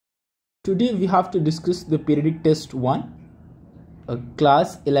Today we have to discuss the periodic test 1,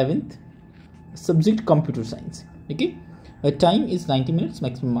 class 11th, subject computer science. Okay, time is 90 minutes,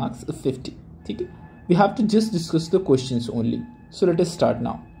 maximum marks 50. Okay, we have to just discuss the questions only. So let us start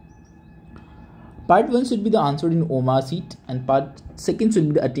now. Part 1 should be the answered in OMA sheet and part 2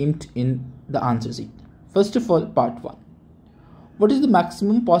 should be the attempt in the answer sheet. First of all, part 1. What is the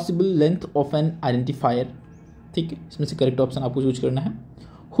maximum possible length of an identifier? ठीक है, इसमें से correct option आपको choose करना है.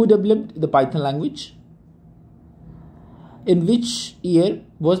 Who developed the Python language? In which year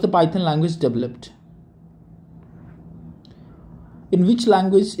was the Python language developed? In which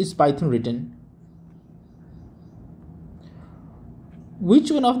language is Python written?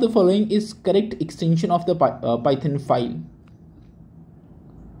 Which one of the following is correct extension of the Python file?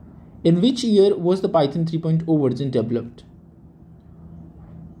 In which year was the Python 3.0 version developed?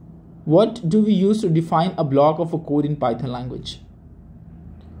 What do we use to define a block of a code in Python language?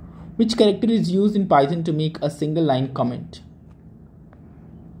 Which character is used in Python to make a single line comment?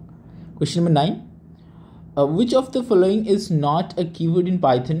 Question number 9. Which of the following is not a keyword in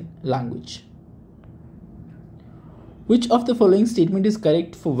Python language? Which of the following statement is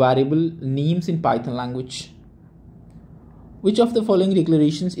correct for variable names in Python language? Which of the following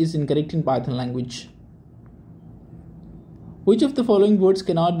declarations is incorrect in Python language? Which of the following words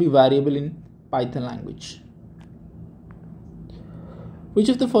cannot be variable in Python language? Which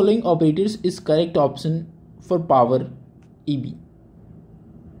of the following operators is correct option for power EB?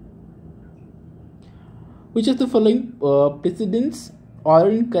 Which of the following precedents are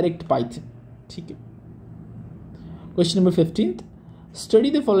in correct Python? Okay. Question number 15. Study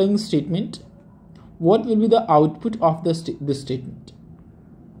the following statement. What will be the output of this statement?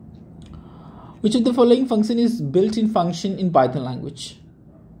 Which of the following function is built-in function in Python language?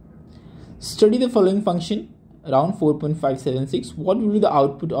 Study the following function. Around 4.576. What will be the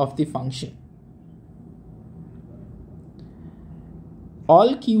output of the function?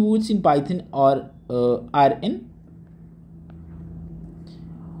 All keywords in Python are in.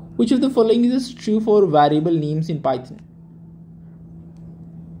 Which of the following is true for variable names in Python?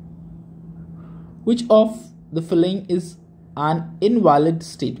 Which of the following is an invalid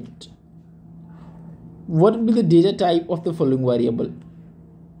statement? What will be the data type of the following variable?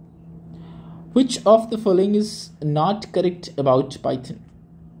 Which of the following is not correct about Python?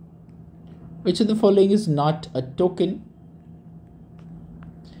 Which of the following is not a token?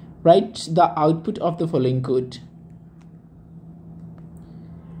 Write the output of the following code.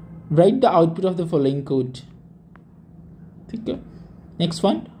 Write the output of the following code. Okay. Next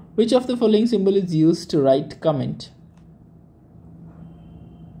one. Which of the following symbol is used to write comment?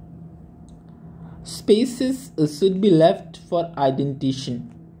 Spaces should be left for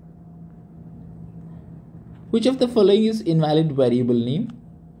indentation. Which of the following is invalid variable name?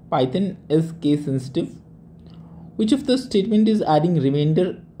 Python is case sensitive. Which of the statement is adding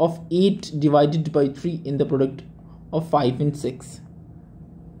remainder of 8 divided by 3 in the product of 5 and 6?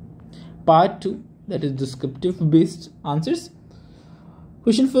 Part 2, that is descriptive based answers.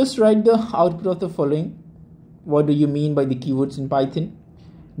 Question first, write the output of the following. What do you mean by the keywords in Python?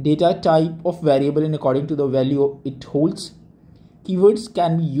 Data type of variable and according to the value it holds. Keywords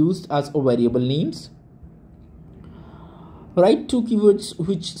can be used as a variable names. Write 2 keywords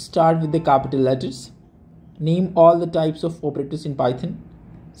which start with the capital letters. Name all the types of operators in Python.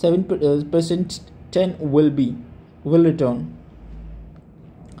 7% 10 will return.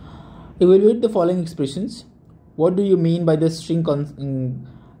 Evaluate the following expressions. What do you mean by the string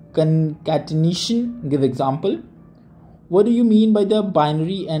concatenation? Give example. What do you mean by the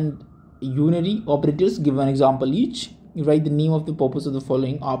binary and unary operators? Give an example each. You write the name of the purpose of the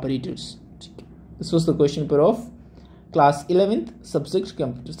following operators. This was the question paper of Class 11th, subject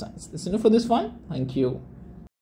computer science. That's enough for this one. Thank you.